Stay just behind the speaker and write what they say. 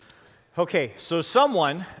Okay, so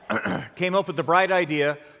someone came up with the bright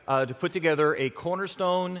idea to put together a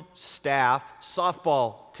Cornerstone staff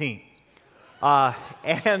softball team.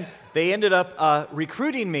 And they ended up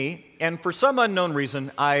recruiting me, and for some unknown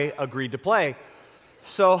reason, I agreed to play.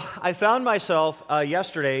 So I found myself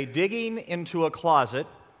yesterday digging into a closet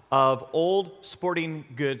of old sporting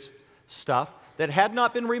goods stuff that had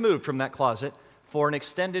not been removed from that closet for an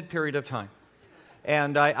extended period of time.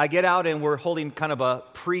 And I get out, and we're holding kind of a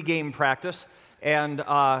pre-game practice, and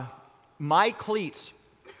my cleats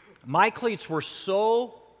were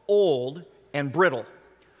so old and brittle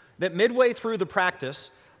that midway through the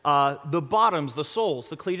practice, the bottoms, the soles,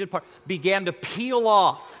 the cleated part, began to peel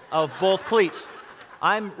off of both cleats.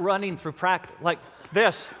 I'm running through practice like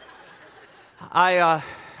this. I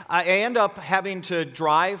end up having to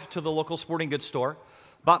drive to the local sporting goods store,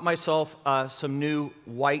 bought myself some new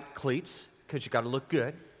white cleats, because you got to look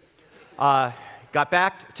good. Got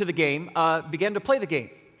back to the game, began to play the game,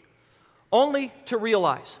 only to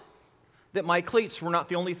realize that my cleats were not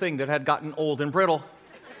the only thing that had gotten old and brittle.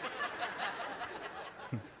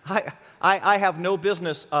 I have no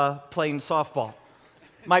business playing softball.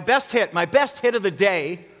 My best hit of the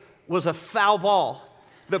day was a foul ball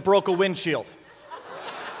that broke a windshield.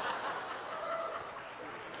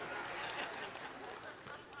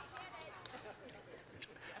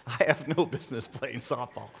 I have no business playing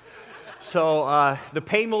softball. So the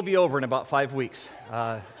pain will be over in about 5 weeks.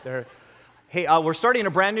 We're starting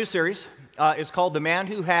a brand new series. It's called The Man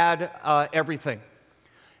Who Had Everything.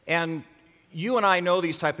 And you and I know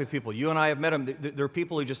these type of people. You and I have met them. They're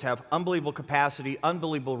people who just have unbelievable capacity,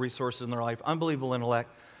 unbelievable resources in their life, unbelievable intellect.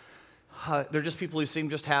 They're just people who seem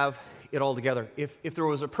just have it all together. If there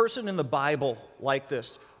was a person in the Bible like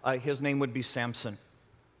this, his name would be Samson.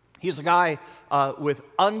 He's a guy with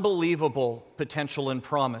unbelievable potential and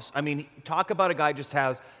promise. I mean, talk about a guy who just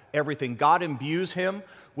has everything. God imbues him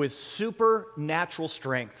with supernatural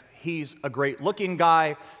strength. He's a great-looking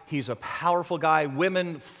guy. He's a powerful guy.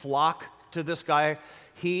 Women flock to this guy.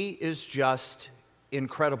 He is just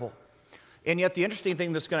incredible. And yet the interesting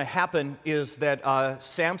thing that's going to happen is that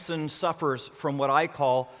Samson suffers from what I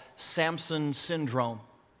call Samson syndrome.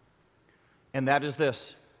 And that is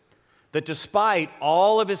this: that despite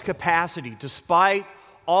all of his capacity, despite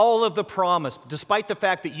all of the promise, despite the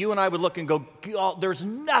fact that you and I would look and go, oh, there's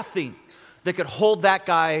nothing that could hold that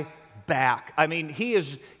guy back. I mean, he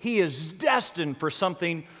is destined for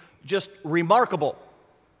something just remarkable.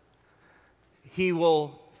 He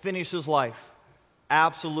will finish his life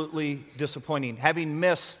absolutely disappointing, having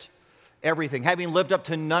missed everything, having lived up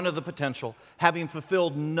to none of the potential, having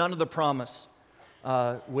fulfilled none of the promise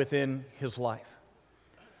within his life.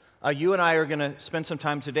 You and I are going to spend some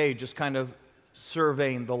time today just kind of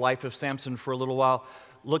surveying the life of Samson for a little while,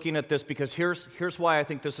 looking at this, because here's why I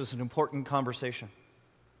think this is an important conversation.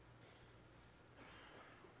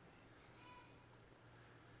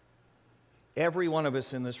 Every one of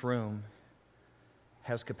us in this room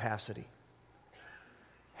has capacity,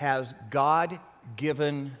 has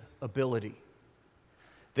God-given ability,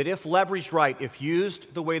 that if leveraged right, if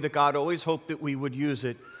used the way that God always hoped that we would use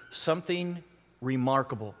it, something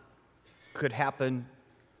remarkable could happen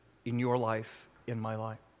in your life, in my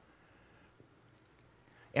life.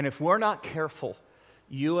 And if we're not careful,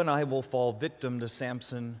 you and I will fall victim to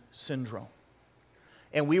Samson syndrome.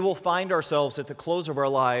 And we will find ourselves at the close of our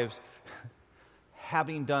lives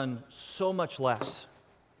having done so much less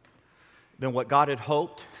than what God had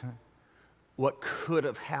hoped, what could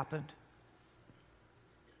have happened.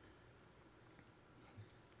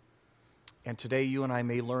 And today you and I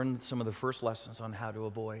may learn some of the first lessons on how to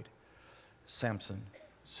avoid Samson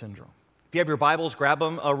syndrome. If you have your Bibles, grab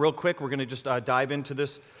them real quick. We're going to just dive into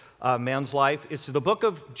this man's life. It's the book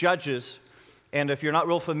of Judges. And if you're not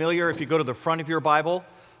real familiar, if you go to the front of your Bible,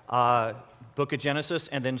 book of Genesis,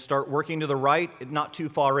 and then start working to the right, not too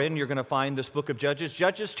far in, you're going to find this book of Judges.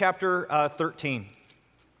 Judges chapter 13.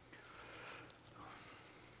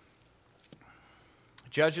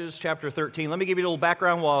 Judges chapter 13. Let me give you a little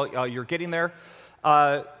background while you're getting there.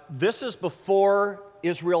 This is before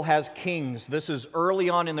Israel has kings. This is early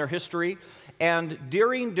on in their history. And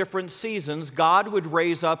during different seasons, God would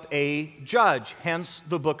raise up a judge, hence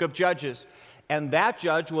the book of Judges. And that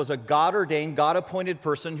judge was a God-ordained, God-appointed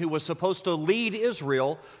person who was supposed to lead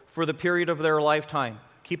Israel for the period of their lifetime.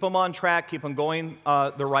 Keep them on track, keep them going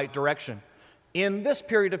the right direction. In this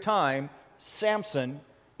period of time, Samson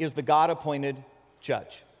is the God-appointed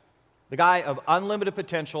judge. The guy of unlimited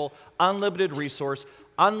potential, unlimited resource,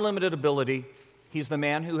 unlimited ability. He's the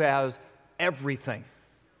man who has everything.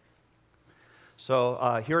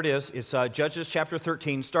 So here it is. It's Judges chapter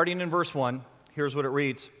 13, starting in verse 1. Here's what it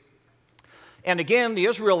reads. And again, the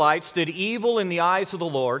Israelites did evil in the eyes of the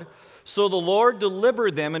Lord, so the Lord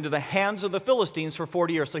delivered them into the hands of the Philistines for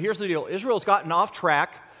 40 years. So here's the deal. Israel's gotten off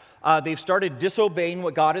track. They've started disobeying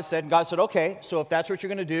what God has said. And God said, okay, so if that's what you're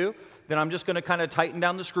going to do, then I'm just going to kind of tighten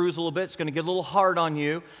down the screws a little bit. It's going to get a little hard on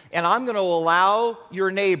you. And I'm going to allow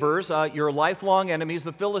your neighbors, your lifelong enemies,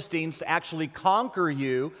 the Philistines, to actually conquer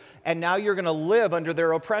you. And now you're going to live under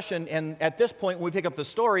their oppression. And at this point, when we pick up the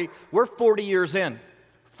story, we're 40 years in.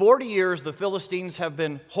 40 years the Philistines have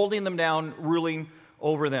been holding them down, ruling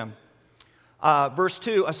over them. Verse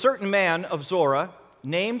 2, a certain man of Zorah,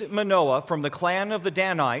 named Manoah, from the clan of the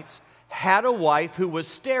Danites, had a wife who was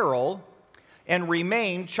sterile and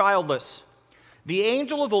remained childless. The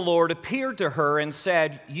angel of the Lord appeared to her and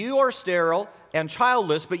said, you are sterile and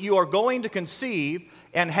childless, but you are going to conceive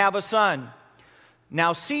and have a son.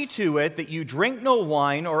 Now see to it that you drink no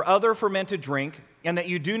wine or other fermented drink, and that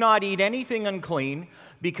you do not eat anything unclean,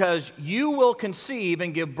 because you will conceive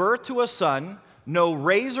and give birth to a son. No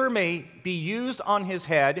razor may be used on his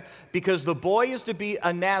head, because the boy is to be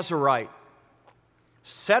a Nazirite,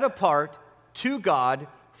 set apart to God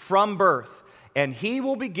from birth, and he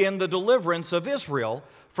will begin the deliverance of Israel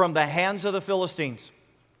from the hands of the Philistines.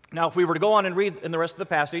 Now, if we were to go on and read in the rest of the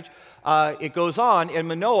passage, it goes on, and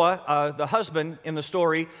Manoah, the husband in the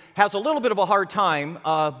story, has a little bit of a hard time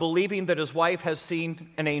believing that his wife has seen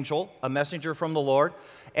an angel, a messenger from the Lord,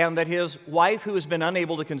 and that his wife, who has been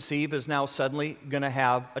unable to conceive, is now suddenly going to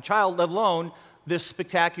have a child, let alone this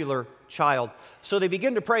spectacular child. So they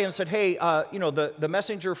begin to pray and said, hey, the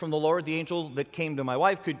messenger from the Lord, the angel that came to my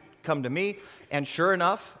wife, could come to me. And sure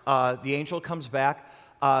enough, the angel comes back,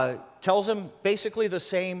 tells him basically the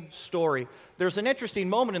same story. There's an interesting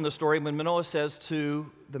moment in the story when Manoah says to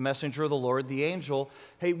the messenger of the Lord, the angel,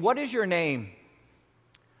 hey, what is your name?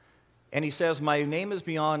 And he says, my name is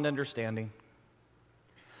beyond understanding.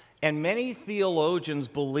 And many theologians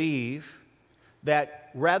believe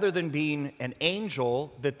that rather than being an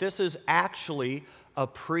angel, that this is actually a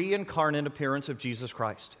pre-incarnate appearance of Jesus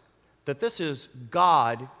Christ. That this is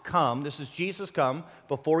God come, this is Jesus come,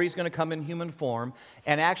 before he's going to come in human form,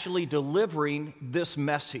 and actually delivering this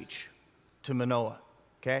message to Manoah.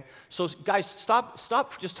 Okay? So guys, stop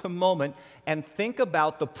for just a moment and think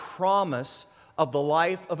about the promise of the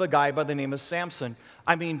life of a guy by the name of Samson.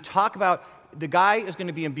 I mean, talk about, the guy is going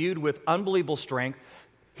to be imbued with unbelievable strength.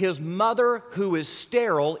 His mother, who is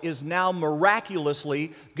sterile, is now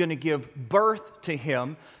miraculously going to give birth to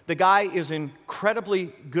him. The guy is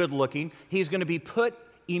incredibly good looking. He's going to be put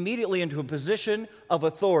immediately into a position of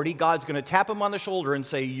authority. God's going to tap him on the shoulder and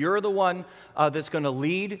say, you're the one that's going to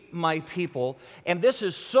lead my people. And this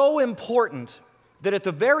is so important that at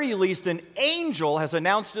the very least an angel has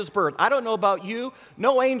announced his birth. I don't know about you,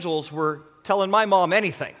 no angels were telling my mom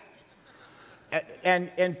anything.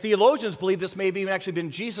 And theologians believe this may have even actually been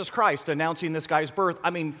Jesus Christ announcing this guy's birth. I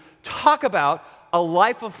mean, talk about a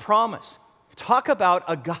life of promise. Talk about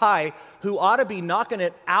a guy who ought to be knocking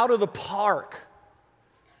it out of the park.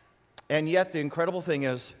 And yet the incredible thing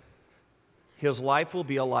is, his life will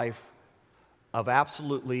be a life of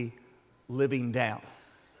absolutely living down.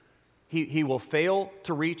 He will fail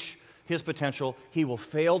to reach his potential. He will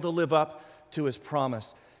fail to live up to his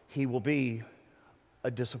promise. He will be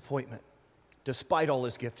a disappointment. Despite all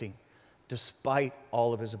his gifting, despite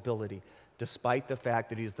all of his ability, despite the fact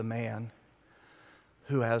that he's the man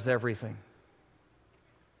who has everything,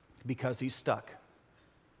 because he's stuck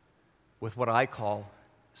with what I call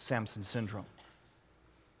Samson syndrome.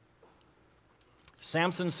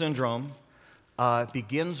 Samson syndrome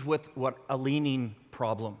begins with a leaning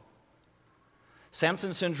problem.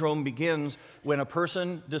 Samson syndrome begins when a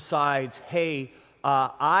person decides, hey,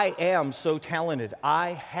 I am so talented,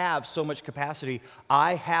 I have so much capacity,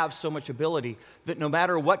 I have so much ability, that no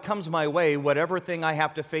matter what comes my way, whatever thing I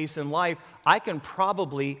have to face in life, I can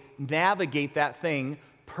probably navigate that thing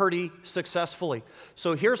pretty successfully.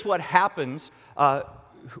 So here's what happens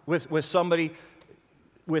with somebody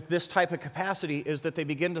with this type of capacity, is that they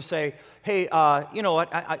begin to say, hey, you know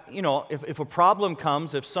what, if a problem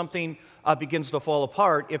comes, if something begins to fall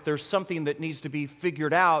apart, if there's something that needs to be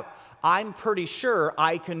figured out, I'm pretty sure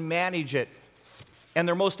I can manage it. And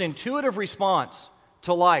their most intuitive response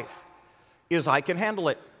to life is, I can handle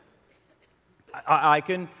it. I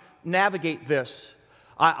can navigate this.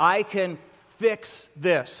 I can fix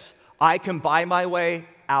this. I can buy my way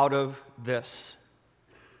out of this,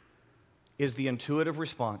 is the intuitive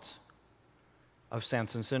response of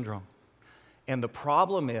Samson syndrome. And the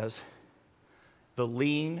problem is, the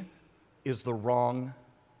lean is the wrong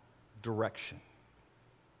direction.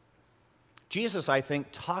 Jesus, I think,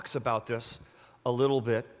 talks about this a little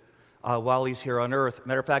bit while he's here on earth.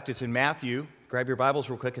 Matter of fact, it's in Matthew. Grab your Bibles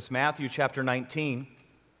real quick. It's Matthew chapter 19.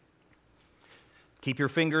 Keep your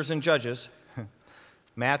fingers in Judges.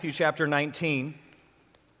 Matthew chapter 19.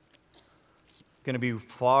 It's going to be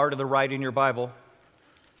far to the right in your Bible.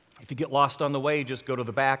 If you get lost on the way, just go to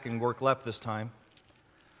the back and work left this time.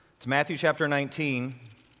 It's Matthew chapter 19.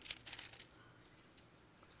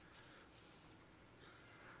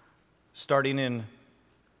 Starting in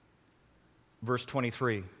verse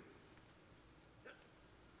 23.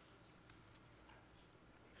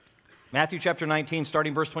 Matthew chapter 19,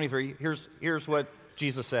 starting verse 23. Here's what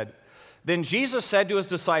Jesus said. Then Jesus said to his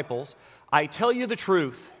disciples, I tell you the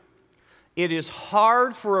truth, it is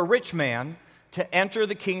hard for a rich man to enter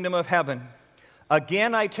the kingdom of heaven.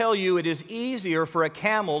 Again, I tell you, it is easier for a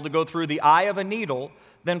camel to go through the eye of a needle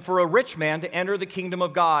than for a rich man to enter the kingdom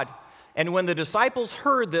of God. And when the disciples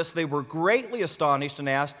heard this, they were greatly astonished and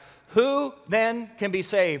asked, who then can be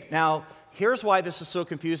saved? Now, here's why this is so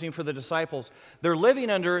confusing for the disciples. They're living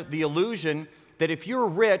under the illusion that if you're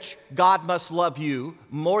rich, God must love you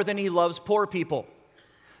more than he loves poor people,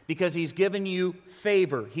 because he's given you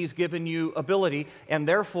favor, he's given you ability, and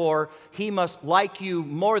therefore he must like you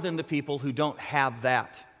more than the people who don't have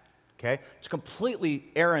that. Okay? It's a completely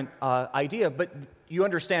errant idea, but you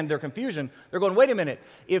understand their confusion. They're going, wait a minute,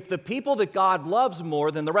 if the people that God loves more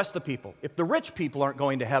than the rest of the people, if the rich people aren't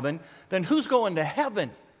going to heaven, then who's going to heaven?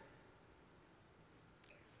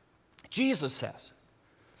 Jesus says,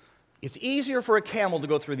 it's easier for a camel to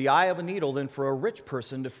go through the eye of a needle than for a rich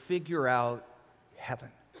person to figure out heaven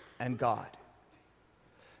and God.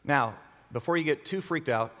 Now, before you get too freaked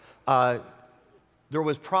out, there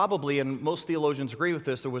was probably, and most theologians agree with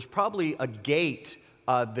this, there was probably a gate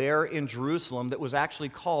there in Jerusalem that was actually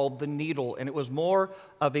called the Needle, and it was more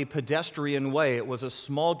of a pedestrian way. It was a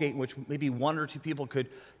small gate in which maybe one or two people could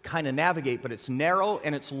kind of navigate, but it's narrow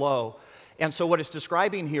and it's low. And so what it's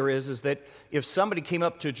describing here is that if somebody came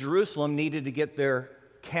up to Jerusalem, needed to get their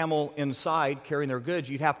camel inside, carrying their goods,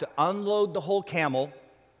 you'd have to unload the whole camel.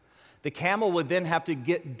 The camel would then have to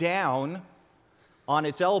get down on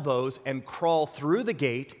its elbows and crawl through the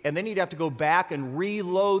gate, and then you'd have to go back and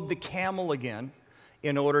reload the camel again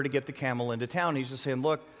in order to get the camel into town. He's just saying,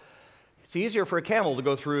 look, it's easier for a camel to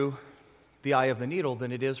go through the eye of the needle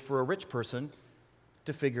than it is for a rich person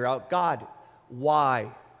to figure out God. Why?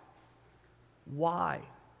 Why?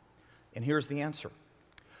 And here's the answer.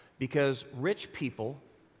 Because rich people,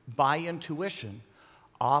 by intuition,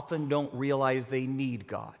 often don't realize they need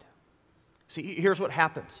God. See, here's what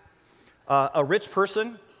happens. A rich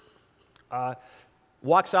person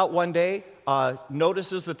walks out one day,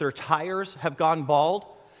 notices that their tires have gone bald,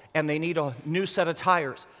 and they need a new set of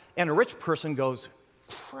tires. And a rich person goes,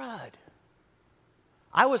 crud.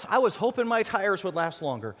 I was hoping my tires would last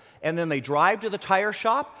longer. And then they drive to the tire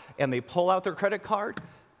shop, and they pull out their credit card.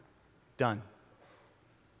 Done.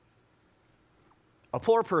 A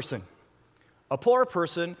poor person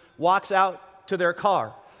walks out to their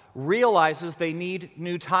car, realizes they need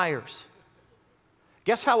new tires.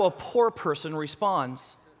 Guess how a poor person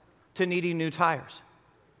responds to needing new tires?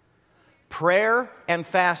 Prayer and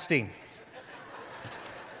fasting.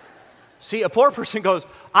 See, a poor person goes,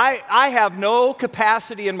 I have no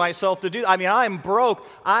capacity in myself to do. I'm broke.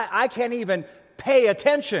 I can't even pay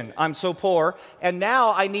attention. I'm so poor. And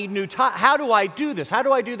now I need new tires. How do I do this? How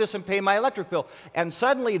do I do this and pay my electric bill? And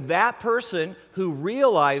suddenly that person who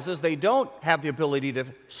realizes they don't have the ability to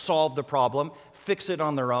solve the problem, fix it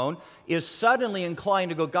on their own, is suddenly inclined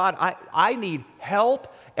to go, God, I need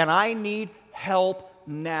help, and I need help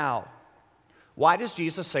now. Why does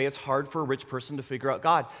Jesus say it's hard for a rich person to figure out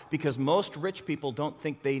God? Because most rich people don't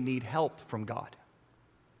think they need help from God.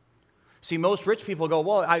 See, most rich people go,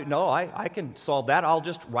 well, I can solve that. I'll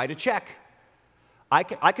just write a check. I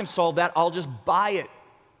can solve that. I'll just buy it.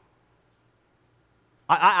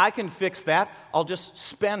 I can fix that. I'll just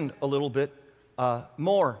spend a little bit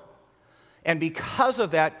more. And because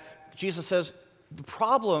of that, Jesus says, the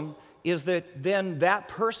problem is that then that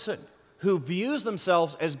person who views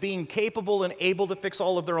themselves as being capable and able to fix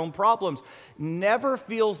all of their own problems never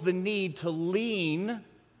feels the need to lean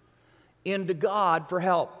into God for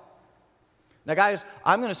help. Now, guys,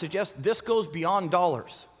 I'm going to suggest this goes beyond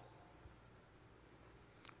dollars.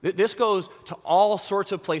 This goes to all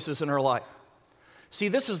sorts of places in our life. See,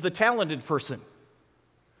 this is the talented person.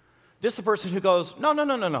 This is the person who goes,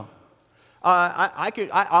 no.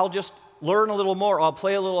 I'll just learn a little more. I'll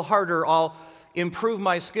play a little harder. I'll improve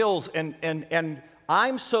my skills. And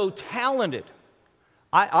I'm so talented,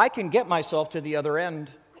 I can get myself to the other end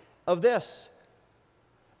of this.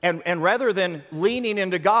 And rather than leaning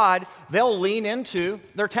into God, they'll lean into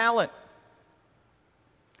their talent.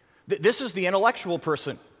 This is the intellectual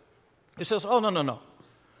person. He says, oh, no.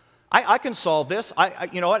 I can solve this.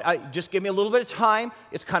 You know what? Just give me a little bit of time.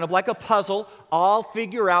 It's kind of like a puzzle. I'll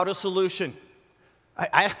figure out a solution.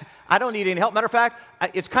 I don't need any help. Matter of fact,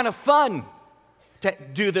 it's kind of fun to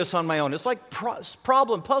do this on my own. It's like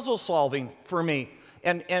puzzle solving for me.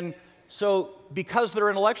 And so because they're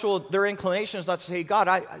intellectual, their inclination is not to say, God,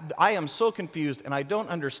 I am so confused and I don't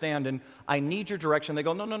understand and I need your direction. They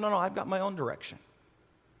go, no, I've got my own direction.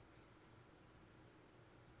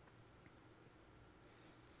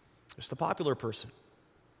 It's the popular person.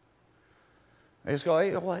 I just go,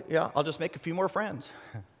 hey, well, yeah, I'll just make a few more friends.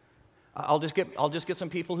 I'll just get some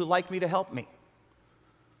people who like me to help me.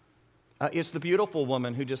 It's the beautiful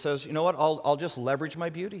woman who just says, you know what, I'll just leverage my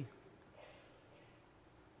beauty.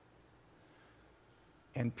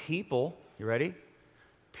 And people, you ready?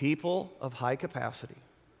 People of high capacity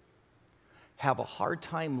have a hard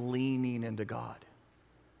time leaning into God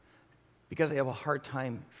because they have a hard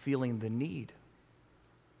time feeling the need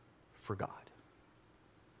for God.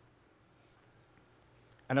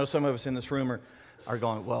 I know some of us in this room are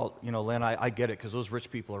going, well, you know, Len, I get it because those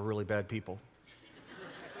rich people are really bad people.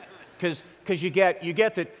 Because you get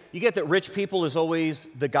that rich people is always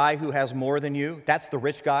the guy who has more than you. That's the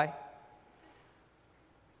rich guy.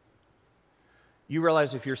 You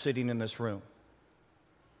realize if you're sitting in this room,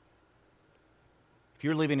 if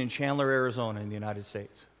you're living in Chandler, Arizona in the United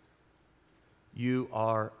States, you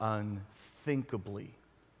are unthinkably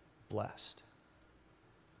blessed.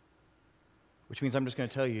 Which means I'm just going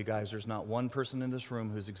to tell you guys, there's not one person in this room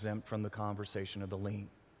who's exempt from the conversation of the lean.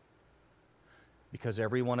 Because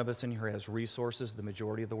every one of us in here has resources the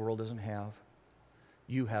majority of the world doesn't have.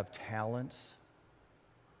 You have talents.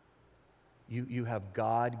 You have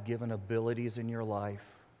God-given abilities in your life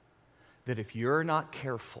that if you're not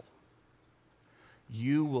careful,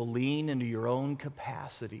 you will lean into your own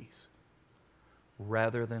capacities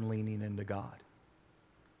rather than leaning into God.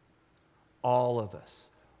 All of us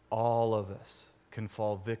can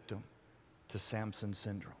fall victim to Samson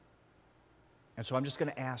syndrome. And so I'm just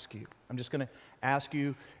going to ask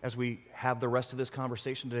you as we have the rest of this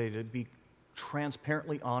conversation today to be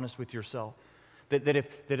transparently honest with yourself. That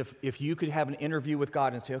if you could have an interview with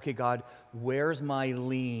God and say, okay, God, where's my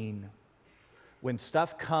lean? When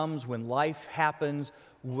stuff comes, when life happens,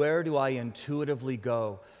 where do I intuitively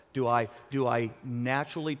go? Do I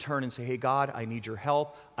naturally turn and say, hey, God, I need your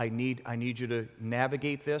help. I need you to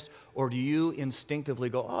navigate this. Or do you instinctively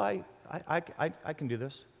go, oh, I can do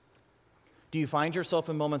this? Do you find yourself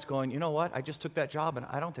in moments going, you know what, I just took that job and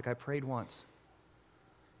I don't think I prayed once.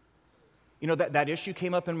 You know, that issue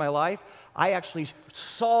came up in my life. I actually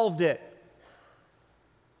solved it.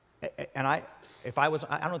 And I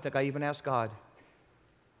don't think I even asked God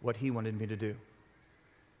what He wanted me to do.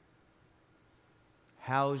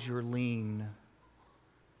 How's your lean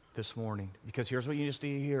this morning? Because here's what you just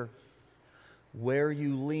need to hear. Where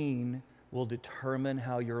you lean will determine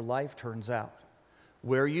how your life turns out.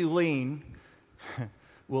 Where you lean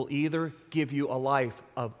will either give you a life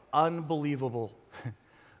of unbelievable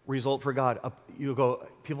result for God.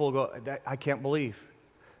 People will go, I can't believe.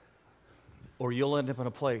 Or you'll end up in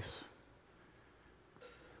a place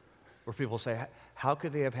where people say, how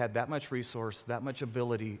could they have had that much resource, that much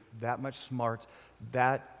ability, that much smarts,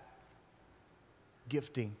 that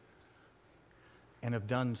gifting, and have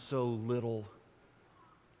done so little?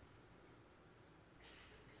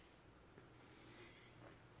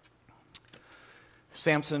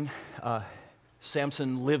 Samson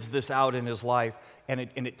lives this out in his life, and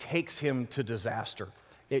it takes him to disaster.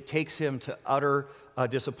 It takes him to utter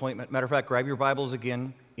disappointment. Matter of fact, grab your Bibles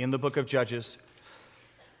again in the book of Judges.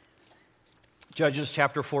 Judges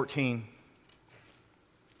chapter 14.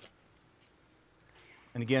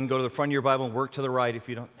 And again, go to the front of your Bible and work to the right if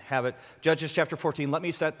you don't have it. Judges chapter 14. Let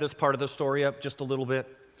me set this part of the story up just a little bit.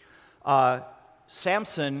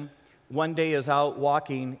 Samson one day is out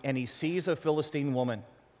walking and he sees a Philistine woman.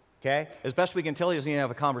 Okay? As best we can tell, he doesn't even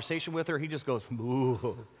have a conversation with her. He just goes,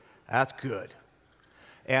 ooh, that's good.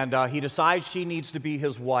 And he decides she needs to be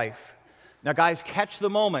his wife. Now, guys, catch the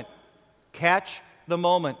moment. Catch the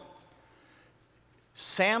moment.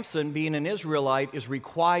 Samson, being an Israelite, is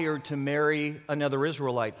required to marry another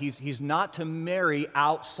Israelite. He's not to marry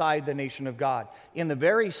outside the nation of God. In the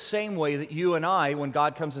very same way that you and I, when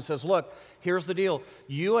God comes and says, look, here's the deal.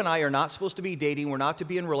 You and I are not supposed to be dating, we're not to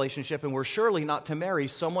be in relationship, and we're surely not to marry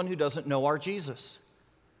someone who doesn't know our Jesus.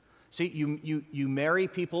 See, you marry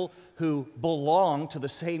people who belong to the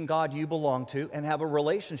same God you belong to and have a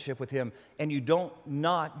relationship with Him, and you don't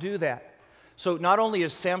not do that. So not only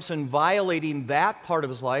is Samson violating that part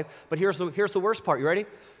of his life, but here's the worst part. You ready?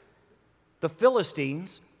 The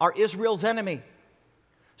Philistines are Israel's enemy.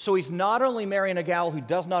 So he's not only marrying a gal who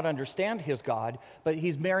does not understand his God, but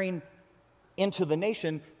he's marrying into the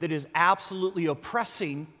nation that is absolutely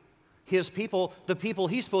oppressing his people, the people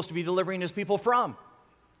he's supposed to be delivering his people from.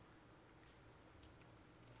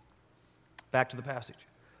 Back to the passage.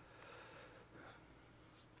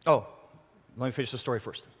 Oh, let me finish the story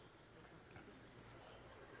first.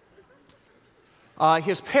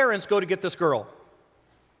 His parents go to get this girl.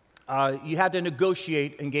 You had to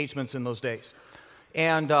negotiate engagements in those days.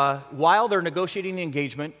 And while they're negotiating the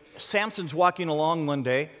engagement, Samson's walking along one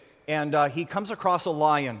day, and he comes across a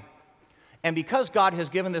lion. And because God has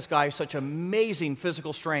given this guy such amazing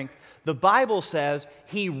physical strength, the Bible says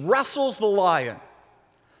he wrestles the lion.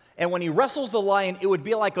 And when he wrestles the lion, it would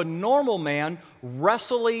be like a normal man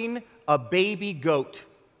wrestling a baby goat.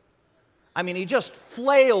 I mean, he just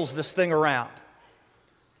flails this thing around,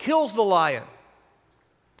 kills the lion.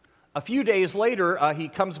 A few days later, he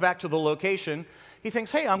comes back to the location. He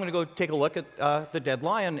thinks, hey, I'm going to go take a look at the dead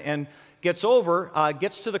lion, and gets over,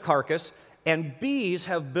 gets to the carcass, and bees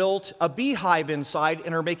have built a beehive inside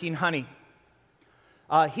and are making honey.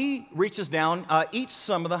 He reaches down, eats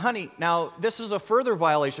some of the honey. Now, this is a further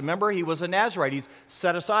violation. Remember, he was a Nazirite. He's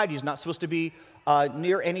set aside. He's not supposed to be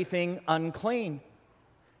near anything unclean.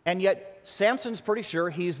 And yet, Samson's pretty sure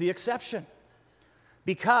he's the exception.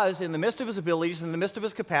 Because in the midst of his abilities, in the midst of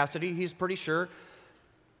his capacity, he's pretty sure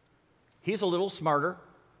he's a little smarter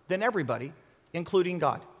than everybody, including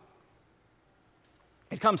God.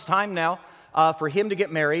 It comes time now for him to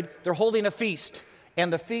get married. They're holding a feast,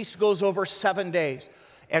 and the feast goes over 7 days.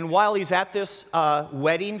 And while he's at this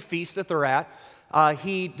wedding feast that they're at,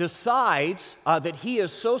 he decides that he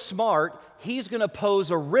is so smart, he's going to pose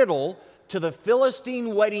a riddle to the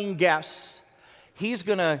Philistine wedding guests. He's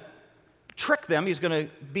going to trick them. He's going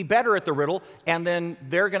to be better at the riddle, and then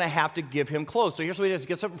they're going to have to give him clothes. So here's what he does. He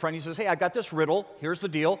gets up in front. He says, hey, I got this riddle. Here's the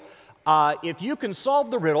deal. If you can solve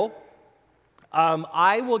the riddle,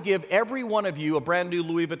 I will give every one of you a brand new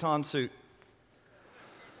Louis Vuitton suit.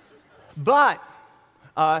 But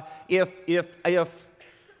if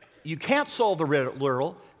you can't solve the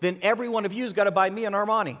riddle, then every one of you's got to buy me an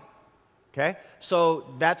Armani. Okay? So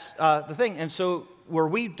that's the thing. And so where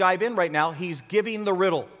we dive in right now, he's giving the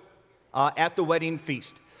riddle at the wedding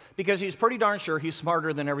feast, because he's pretty darn sure he's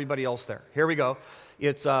smarter than everybody else there. Here we go.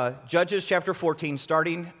 It's Judges chapter 14,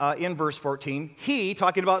 starting in verse 14. He,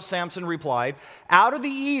 talking about Samson, replied, out of the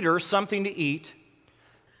eater something to eat,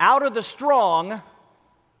 out of the strong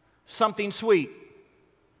something sweet.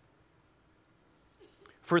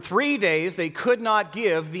 For 3 days they could not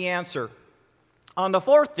give the answer. On the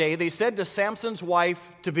fourth day they said to Samson's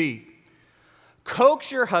wife-to-be,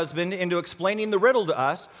 coax your husband into explaining the riddle to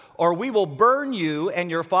us, or we will burn you and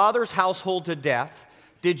your father's household to death.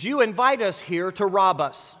 Did you invite us here to rob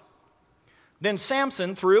us? Then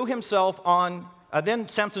Samson's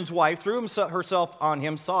wife threw herself on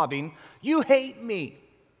him, sobbing, you hate me.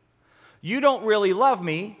 You don't really love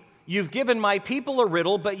me. You've given my people a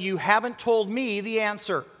riddle, but you haven't told me the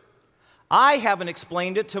answer. I haven't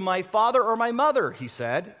explained it to my father or my mother, he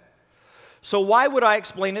said. So why would I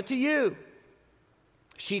explain it to you?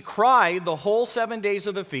 She cried the whole 7 days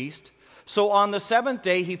of the feast. So on the seventh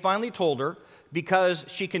day, he finally told her, because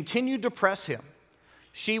she continued to press him.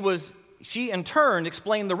 She in turn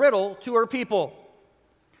explained the riddle to her people.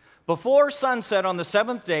 Before sunset on the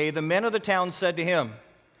seventh day, the men of the town said to him,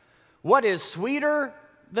 what is sweeter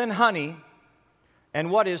than honey, and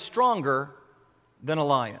what is stronger than a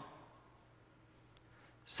lion?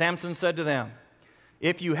 Samson said to them,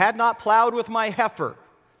 if you had not plowed with my heifer,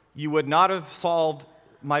 you would not have solved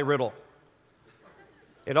my riddle.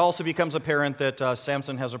 It also becomes apparent that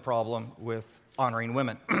Samson has a problem with honoring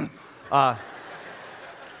women. That's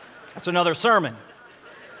another sermon.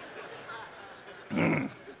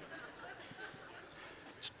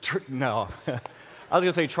 No. I was going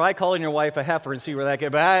to say, try calling your wife a heifer and see where that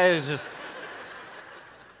gets, but it's just,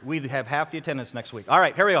 we'd have half the attendance next week. All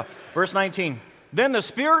right, here we go. Verse 19. Then the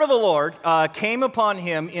Spirit of the Lord came upon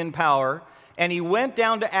him in power, and he went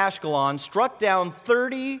down to Ashkelon, struck down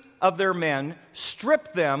 30 of their men,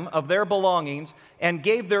 stripped them of their belongings, and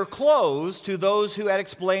gave their clothes to those who had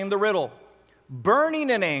explained the riddle. Burning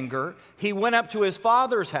in anger, he went up to his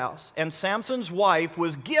father's house, and Samson's wife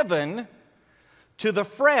was given to the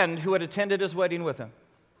friend who had attended his wedding with him.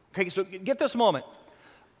 Okay, so get this moment.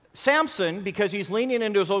 Samson, because he's leaning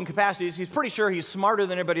into his own capacities, he's pretty sure he's smarter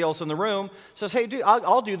than everybody else in the room, says, hey, dude,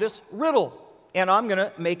 I'll do this riddle, and I'm going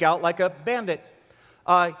to make out like a bandit.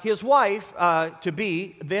 His wife,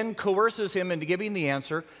 to-be, then coerces him into giving the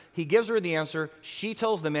answer. He gives her the answer. She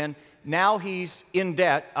tells the men, now he's in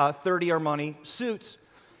debt, 30 Armani suits.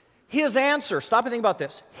 His answer, stop and think about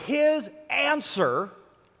this. His answer,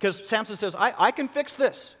 because Samson says, I can fix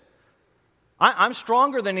this. I'm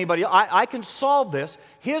stronger than anybody. I can solve this.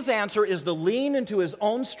 His answer is to lean into his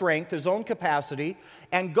own strength, his own capacity,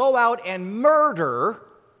 and go out and murder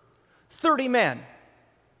 30 men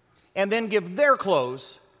and then give their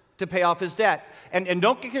clothes to pay off his debt. And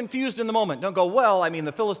don't get confused in the moment. Don't go, well, I mean,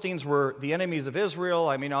 the Philistines were the enemies of Israel.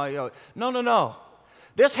 I mean, no.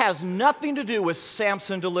 This has nothing to do with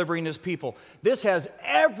Samson delivering his people. This has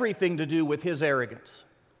everything to do with his arrogance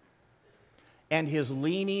and his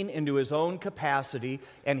leaning into his own capacity,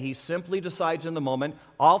 and he simply decides in the moment,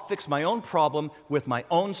 I'll fix my own problem with my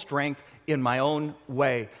own strength in my own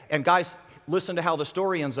way. And guys, listen to how the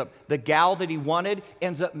story ends up. The gal that he wanted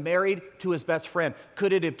ends up married to his best friend.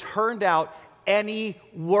 Could it have turned out any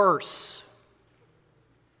worse?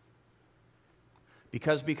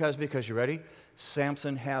 Because, you ready?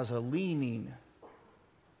 Samson has a leaning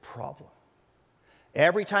problem.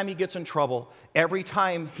 Every time he gets in trouble, every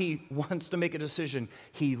time he wants to make a decision,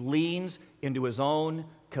 he leans into his own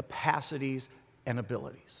capacities and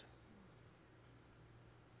abilities.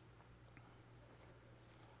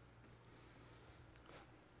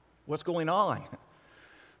 What's going on?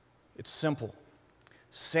 It's simple.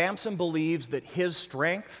 Samson believes that his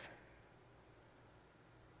strength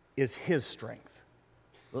is his strength.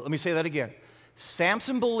 Let me say that again.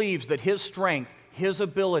 Samson believes that his strength, his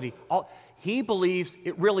ability, he believes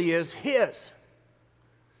it really is his.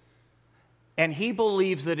 And he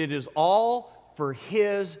believes that it is all for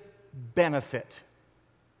his benefit.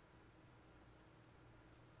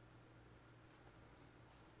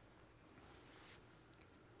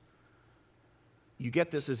 You get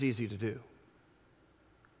this is easy to do.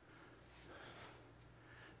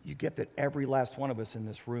 You get that every last one of us in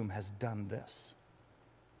this room has done this.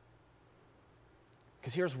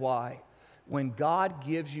 Because here's why. When God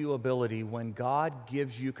gives you ability, when God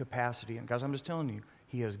gives you capacity, and guys, I'm just telling you,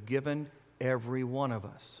 He has given every one of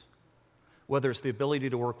us. Whether it's the ability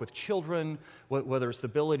to work with children, whether it's the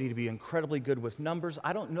ability to be incredibly good with numbers,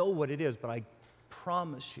 I don't know what it is, but I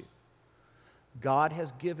promise you, God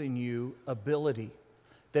has given you ability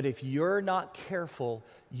that if you're not careful,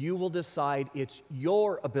 you will decide it's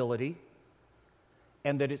your ability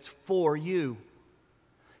and that it's for you.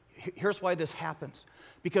 Here's why this happens.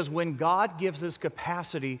 Because when God gives this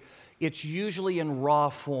capacity, it's usually in raw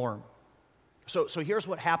form. So here's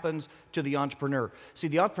what happens to the entrepreneur. See,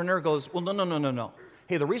 the entrepreneur goes, well, no.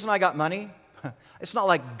 Hey, the reason I got money, it's not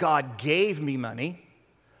like God gave me money.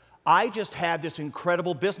 I just had this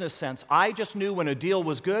incredible business sense. I just knew when a deal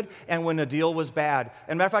was good and when a deal was bad.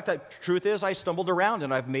 And matter of fact, the truth is I stumbled around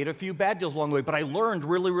and I've made a few bad deals along the way, but I learned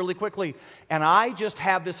really, really quickly. And I just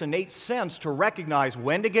have this innate sense to recognize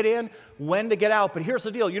when to get in, when to get out. But here's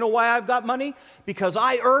the deal. You know why I've got money? Because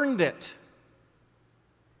I earned it.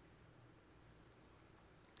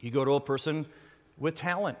 You go to a person with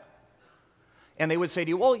talent. And they would say to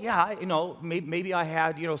you, well, yeah, maybe I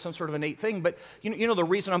had, some sort of innate thing, but the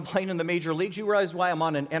reason I'm playing in the major leagues, you realize why I'm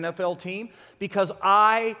on an NFL team? Because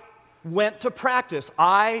I went to practice.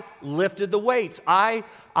 I lifted the weights. I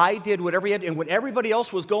did whatever you had, and when everybody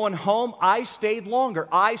else was going home, I stayed longer.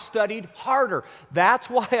 I studied harder. That's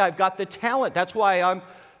why I've got the talent. That's why I'm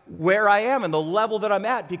where I am and the level that I'm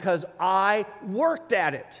at, because I worked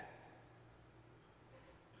at it.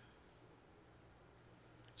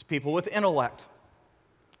 It's people with intellect.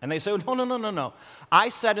 And they say, no. I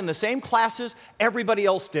sat in the same classes everybody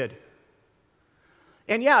else did.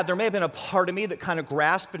 And yeah, there may have been a part of me that kind of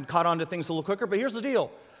grasped and caught on to things a little quicker, but here's the deal.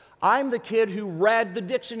 I'm the kid who read the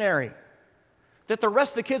dictionary that the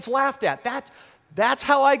rest of the kids laughed at. That's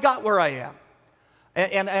how I got where I am.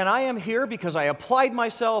 And I am here because I applied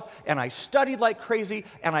myself and I studied like crazy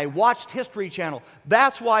and I watched History Channel.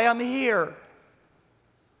 That's why I'm here.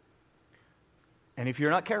 And if you're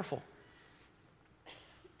not careful,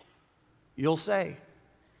 you'll say,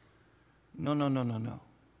 no.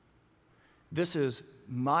 This is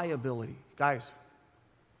my ability. Guys,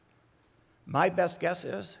 my best guess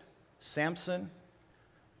is Samson,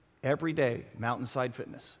 every day, Mountainside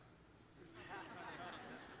Fitness.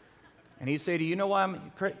 And he'd say to you, you know why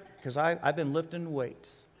I'm crazy? Because I've been lifting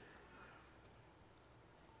weights.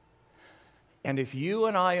 And if you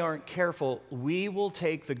and I aren't careful, we will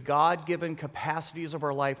take the God-given capacities of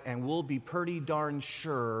our life and we'll be pretty darn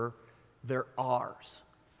sure they're ours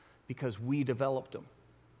because we developed them.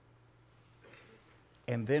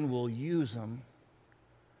 And then we'll use them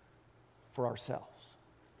for ourselves.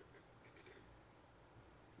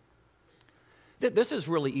 This is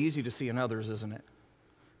really easy to see in others, isn't it?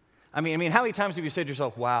 I mean, how many times have you said to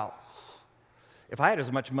yourself, wow, if I had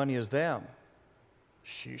as much money as them,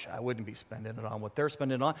 Sheesh, I wouldn't be spending it on what they're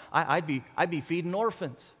spending it on. I'd be feeding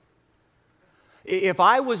orphans. If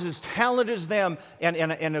I was as talented as them,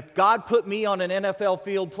 and if God put me on an NFL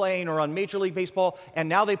field playing or on Major League Baseball, and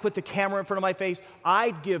now they put the camera in front of my face,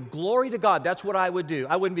 I'd give glory to God. That's what I would do.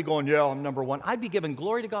 I wouldn't be going, yeah, I'm number one. I'd be giving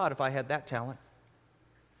glory to God if I had that talent.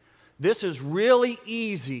 This is really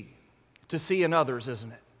easy to see in others,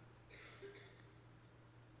 isn't it?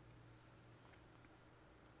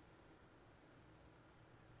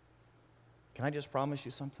 Can I just promise you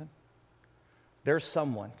something? There's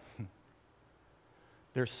someone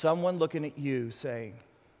looking at you saying,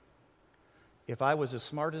 if I was as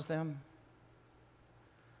smart as them,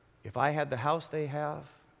 if I had the house they have,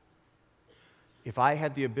 if I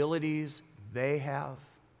had the abilities they have,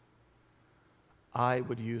 I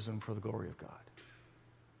would use them for the glory of God.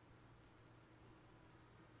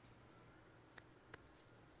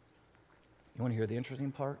 You want to hear the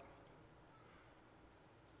interesting part?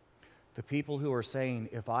 The people who are saying,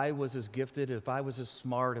 if I was as gifted, if I was as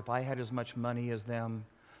smart, if I had as much money as them,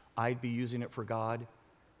 I'd be using it for God,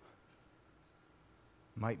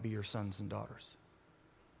 might be your sons and daughters.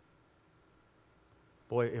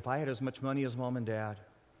 Boy, if I had as much money as mom and dad,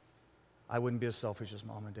 I wouldn't be as selfish as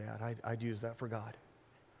mom and dad. I'd use that for God.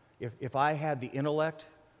 If I had the intellect,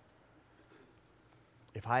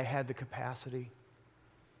 if I had the capacity,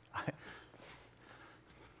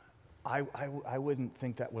 I wouldn't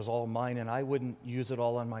think that was all mine, and I wouldn't use it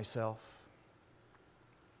all on myself.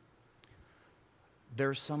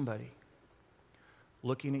 There's somebody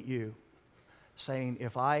looking at you saying,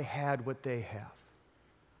 if I had what they have,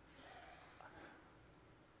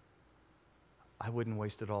 I wouldn't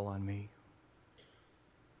waste it all on me.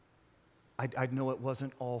 I'd know it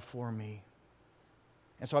wasn't all for me.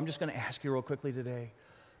 And so I'm just going to ask you real quickly today,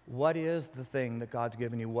 what is the thing that God's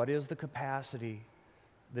given you? What is the capacity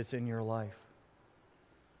that's in your life?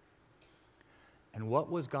 And what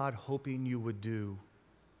was God hoping you would do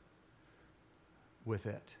with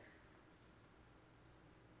it?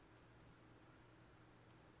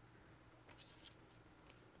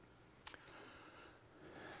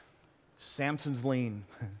 Samson's lean,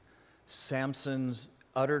 Samson's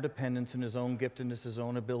utter dependence in his own giftedness, his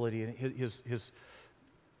own ability, and his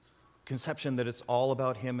conception that it's all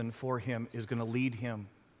about him and for him is going to lead him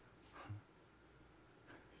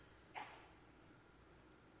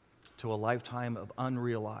to a lifetime of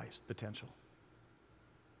unrealized potential,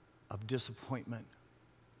 of disappointment.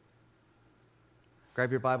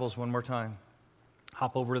 Grab your Bibles one more time.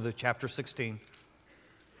 Hop over to the chapter 16.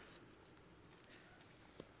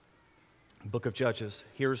 Book of Judges.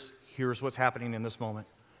 Here's what's happening in this moment.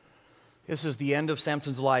 This is the end of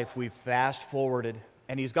Samson's life. We've fast forwarded,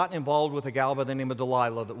 and he's gotten involved with a gal by the name of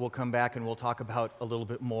Delilah that we'll come back and we'll talk about a little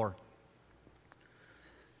bit more.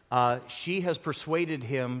 She has persuaded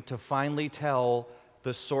him to finally tell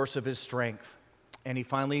the source of his strength. And he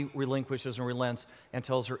finally relinquishes and relents and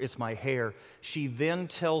tells her, it's my hair. She then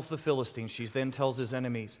tells the Philistines, she then tells his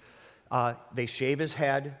enemies, they shave his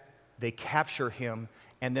head, they capture him,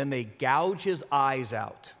 and then they gouge his eyes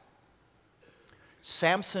out.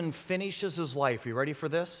 Samson finishes his life, you ready for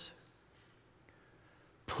this?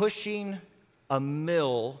 Pushing a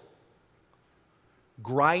mill,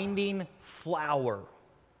 grinding flour,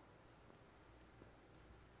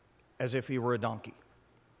 as if he were a donkey.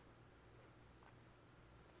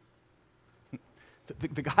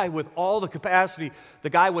 The guy with all the capacity, the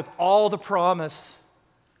guy with all the promise,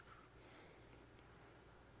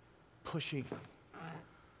 pushing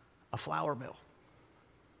a flour mill.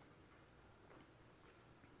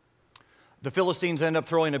 The Philistines end up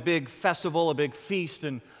throwing a big festival, a big feast,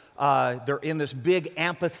 and they're in this big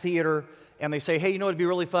amphitheater, and they say, hey, you know what would be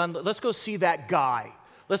really fun? Let's go see that guy.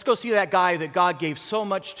 Let's go see that guy that God gave so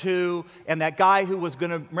much to, and that guy who was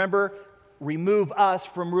going to, remember, remove us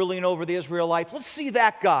from ruling over the Israelites. Let's see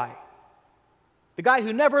that guy. The guy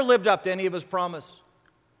who never lived up to any of his promise.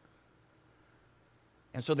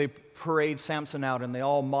 And so they parade Samson out, and they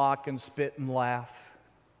all mock and spit and laugh.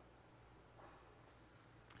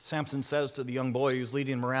 Samson says to the young boy who's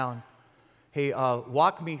leading him around, hey,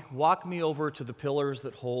 walk me over to the pillars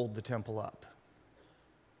that hold the temple up.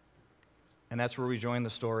 And that's where we join the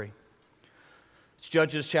story. It's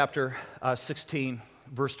Judges chapter 16,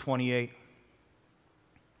 verse 28.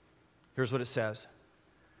 Here's what it says.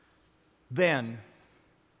 Then,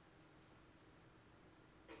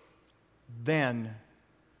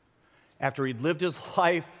 after he'd lived his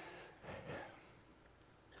life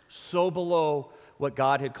so below what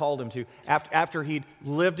God had called him to, after he'd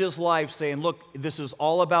lived his life saying, look, this is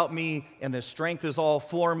all about me, and this strength is all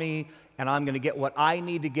for me, and I'm going to get what I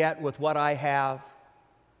need to get with what I have.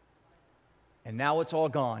 and now it's all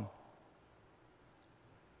gone.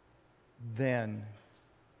 Then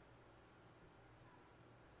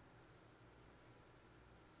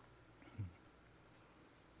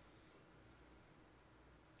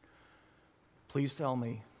please tell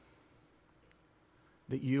me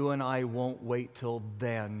that you and I won't wait till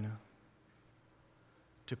then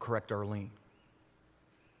to correct Arlene.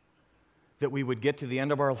 That we would get to the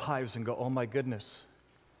end of our lives and go, oh my goodness,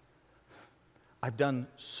 I've done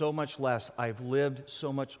so much less. I've lived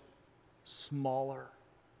so much smaller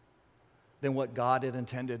than what God had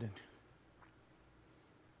intended.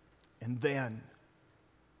 And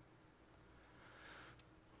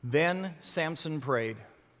then Samson prayed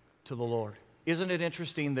to the Lord. Isn't it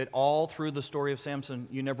interesting that all through the story of Samson,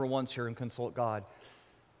 you never once hear him consult God?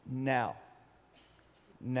 Now,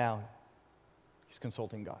 he's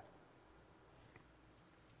consulting God.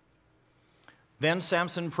 Then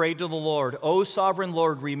Samson prayed to the Lord, O sovereign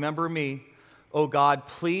Lord, remember me. O God,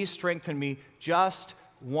 please strengthen me just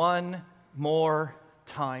one more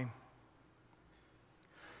time.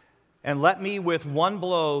 And let me with one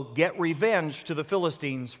blow get revenge to the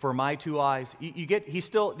Philistines for my 2 eyes. He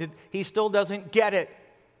still doesn't get it.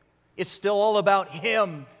 It's still all about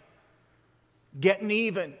him getting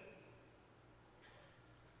even.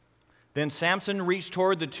 Then Samson reached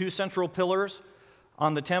toward the 2 central pillars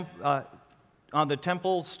on the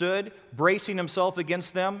temple stood, bracing himself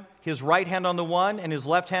against them, his right hand on the one and his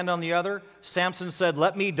left hand on the other. Samson said,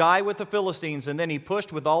 let me die with the Philistines. And then he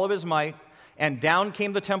pushed with all of his might, and down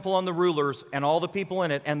came the temple on the rulers and all the people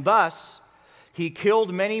in it. And thus he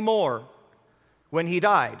killed many more when he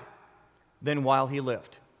died than while he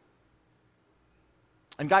lived.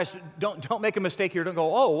 And guys, don't make a mistake here. Don't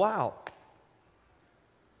go, oh, wow.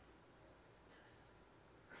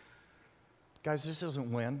 Guys, this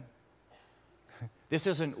isn't win. This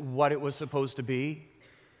isn't what it was supposed to be.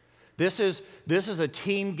 This is a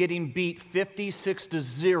team getting beat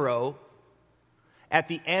 56-0 at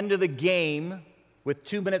the end of the game with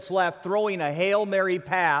 2 minutes left, throwing a Hail Mary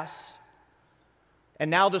pass, and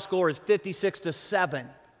now the score is 56-7.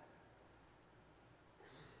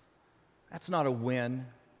 That's not a win.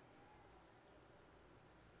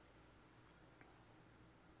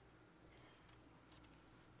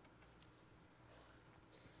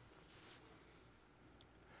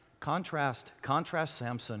 Contrast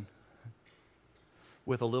Samson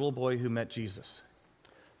with a little boy who met Jesus.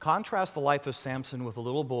 Contrast the life of Samson with a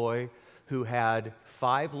little boy who had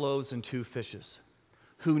 5 loaves and 2 fishes,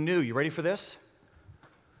 who knew, you ready for this?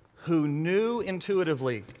 Who knew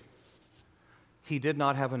intuitively he did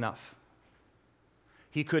not have enough.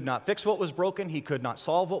 He could not fix what was broken. He could not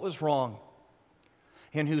solve what was wrong.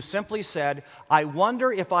 And who simply said, I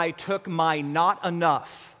wonder if I took my not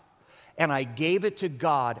enough and I gave it to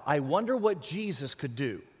God, I wonder what Jesus could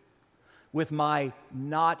do with my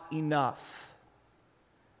not enough.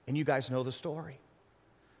 And you guys know the story.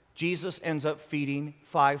 Jesus ends up feeding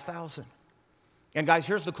 5,000. And guys,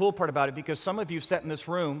 here's the cool part about it, because some of you sat in this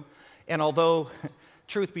room, and although,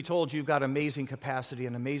 truth be told, you've got amazing capacity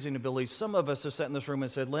and amazing ability, some of us have sat in this room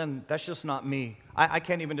and said, Lynn, that's just not me. I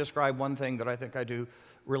can't even describe one thing that I think I do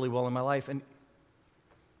really well in my life. And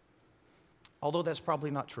although that's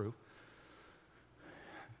probably not true,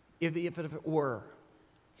 if it were,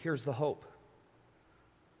 here's the hope.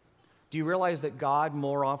 Do you realize that God,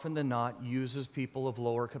 more often than not, uses people of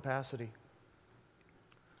lower capacity?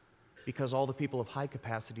 Because all the people of high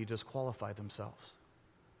capacity disqualify themselves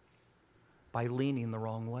by leaning the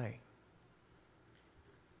wrong way.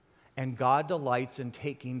 And God delights in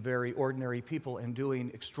taking very ordinary people and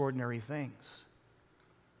doing extraordinary things.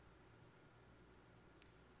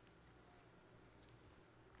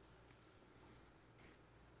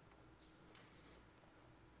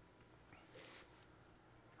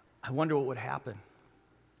 I wonder what would happen.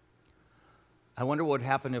 I wonder what would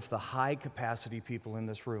happen if the high capacity people in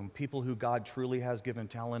this room, people who God truly has given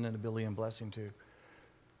talent and ability and blessing to,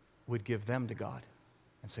 would give them to God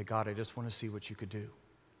and say, God, I just want to see what you could do.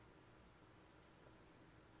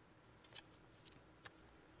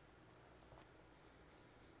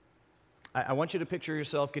 I want you to picture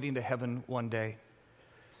yourself getting to heaven one day.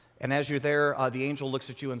 And as you're there, the angel looks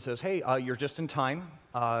at you and says, hey, you're just in time.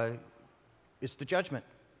 It's the judgment.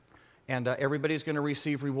 And everybody's going to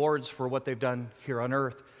receive rewards for what they've done here on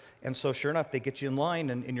earth. And so sure enough, they get you in line,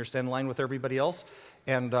 and you're standing in line with everybody else.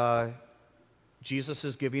 And Jesus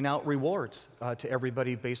is giving out rewards to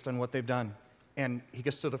everybody based on what they've done. And he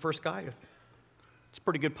gets to the first guy. It's a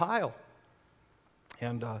pretty good pile.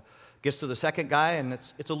 And gets to the second guy, and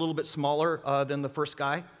it's a little bit smaller than the first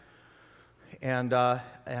guy. And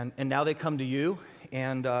now they come to you,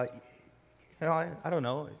 and I don't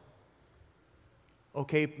know.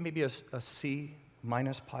 okay, maybe a C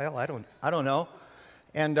minus pile. I don't know.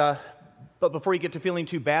 And but before you get to feeling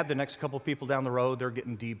too bad, the next couple people down the road, they're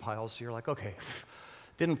getting D piles. So you're like, okay,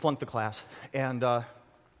 didn't flunk the class. And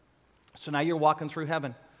so now you're walking through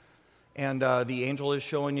heaven, and the angel is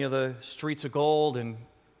showing you the streets of gold, and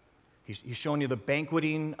he's showing you the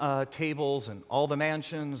banqueting tables and all the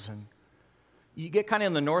mansions, and you get kind of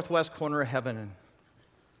in the northwest corner of heaven, and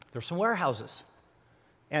there's some warehouses.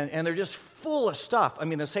 And they're just full of stuff. I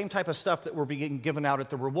mean, the same type of stuff that we're being given out at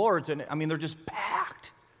the rewards. And I mean, they're just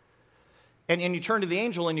packed. And you turn to the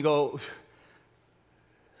angel and you go,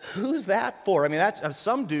 who's that for? I mean, that's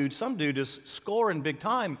some dude is scoring big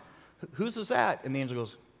time. Whose is that? And the angel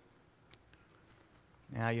goes,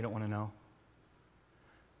 you don't want to know.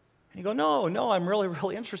 And you go, no, I'm really,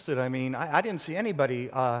 really interested. I mean, I didn't see anybody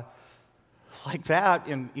like that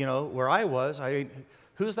in, where I was.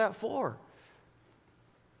 Who's that for?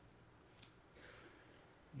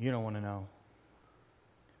 You don't want to know.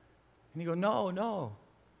 And you go, no,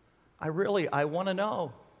 I want to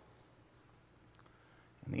know.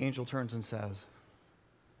 And the angel turns and says,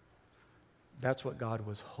 that's what God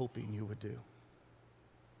was hoping you would do.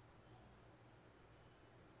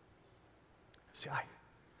 See,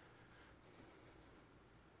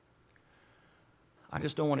 I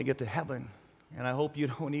just don't want to get to heaven, and I hope you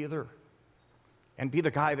don't either. And be the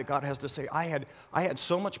guy that God has to say, I had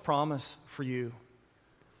so much promise for you.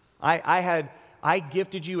 I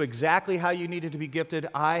gifted you exactly how you needed to be gifted.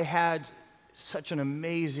 I had such an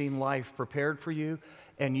amazing life prepared for you,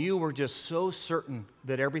 and you were just so certain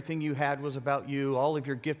that everything you had was about you. All of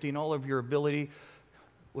your gifting, all of your ability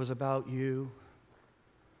was about you.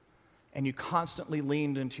 And you constantly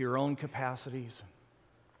leaned into your own capacities.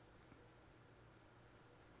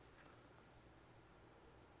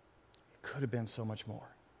 It could have been so much more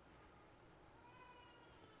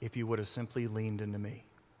if you would have simply leaned into me.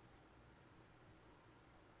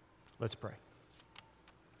 Let's pray.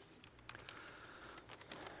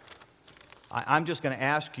 I'm just going to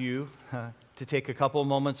ask you to take a couple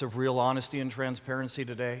moments of real honesty and transparency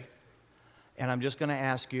today. And I'm just going to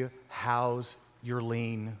ask you, how's your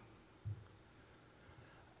lean?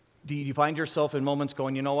 Do you find yourself in moments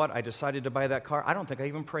going, you know what, I decided to buy that car. I don't think I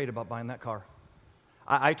even prayed about buying that car.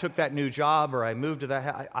 I took that new job, or I moved to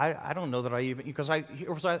that. I don't know that I even, because I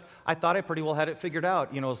thought I pretty well had it figured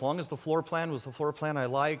out. As long as the floor plan was the floor plan I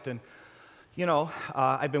liked. And,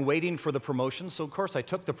 I've been waiting for the promotion. So, of course, I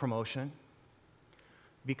took the promotion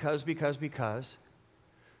because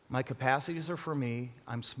my capacities are for me.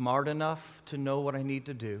 I'm smart enough to know what I need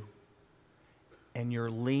to do. And you're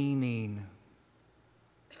leaning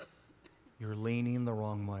the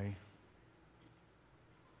wrong way.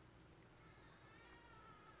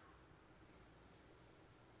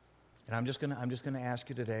 And I'm just going to ask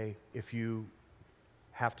you today, if you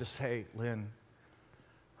have to say, Lynn,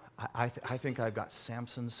 I think I've got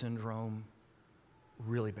Samson syndrome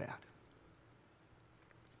really bad.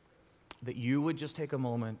 That you would just take a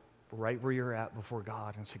moment right where you're at before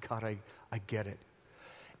God and say, God, I get it.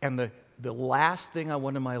 And the last thing I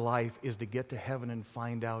want in my life is to get to heaven and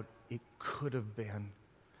find out it could have been,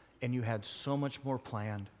 and you had so much more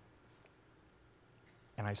planned.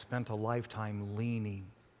 And I spent a lifetime leaning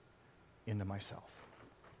into myself.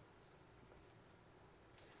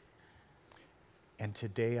 And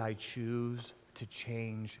today I choose to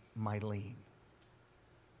change my lean.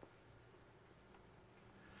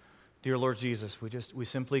 Dear Lord Jesus, we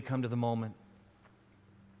simply come to the moment.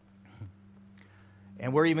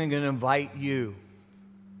 And we're even going to invite you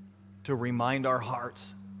to remind our hearts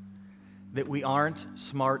that we aren't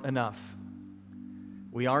smart enough.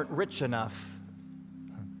 We aren't rich enough.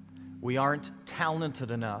 We aren't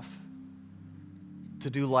talented enough to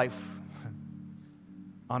do life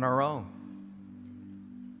on our own.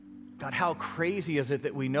 God, how crazy is it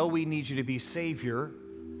that we know we need you to be Savior,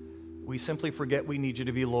 we simply forget we need you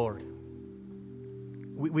to be Lord.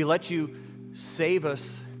 We let you save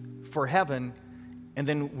us for heaven, and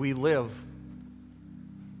then we live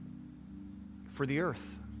for the earth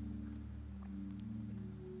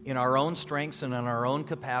in our own strengths and in our own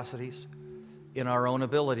capacities, in our own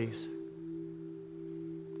abilities.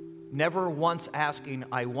 Never once asking,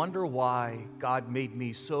 I wonder why God made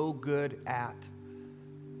me so good at.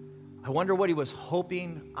 I wonder what he was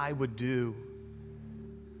hoping I would do.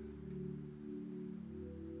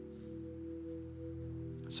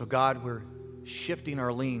 So God, we're shifting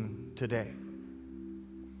our lean today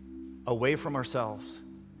away from ourselves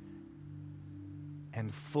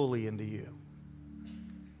and fully into you.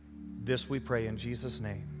 This we pray in Jesus'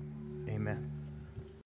 name. Amen.